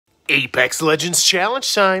Apex Legends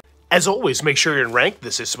challenge time. As always, make sure you're in rank.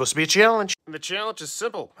 This is supposed to be a challenge. And the challenge is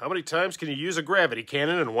simple. How many times can you use a gravity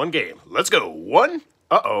cannon in one game? Let's go. 1.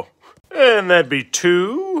 Uh-oh. And that'd be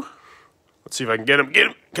 2. Let's see if I can get him. Get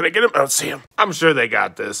him. Can I get him? I don't see him. I'm sure they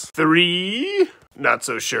got this. 3. Not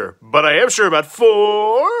so sure. But I am sure about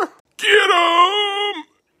 4. Get him!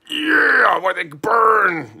 Yeah! Why they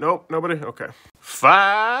burn? Nope. Nobody? Okay.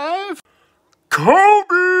 5.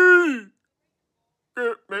 Kobe!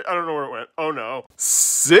 I don't know where it went. Oh, no.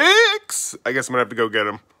 6. I guess I'm gonna have to go get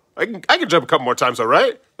him. I can jump a couple more times, all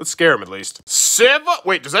right? Let's scare him at least. 7.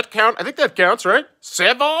 Wait, does that count? I think that counts, right?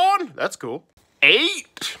 7. That's cool.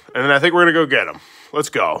 8. And then I think we're gonna go get him. Let's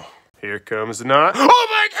go. Here comes the knot. Oh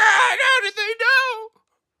my God! How did they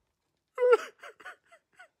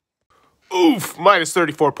know? Oof, minus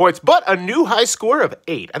 34 points, but a new high score of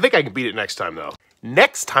 8. I think I can beat it next time, though.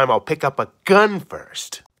 Next time, I'll pick up a gun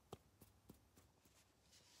first.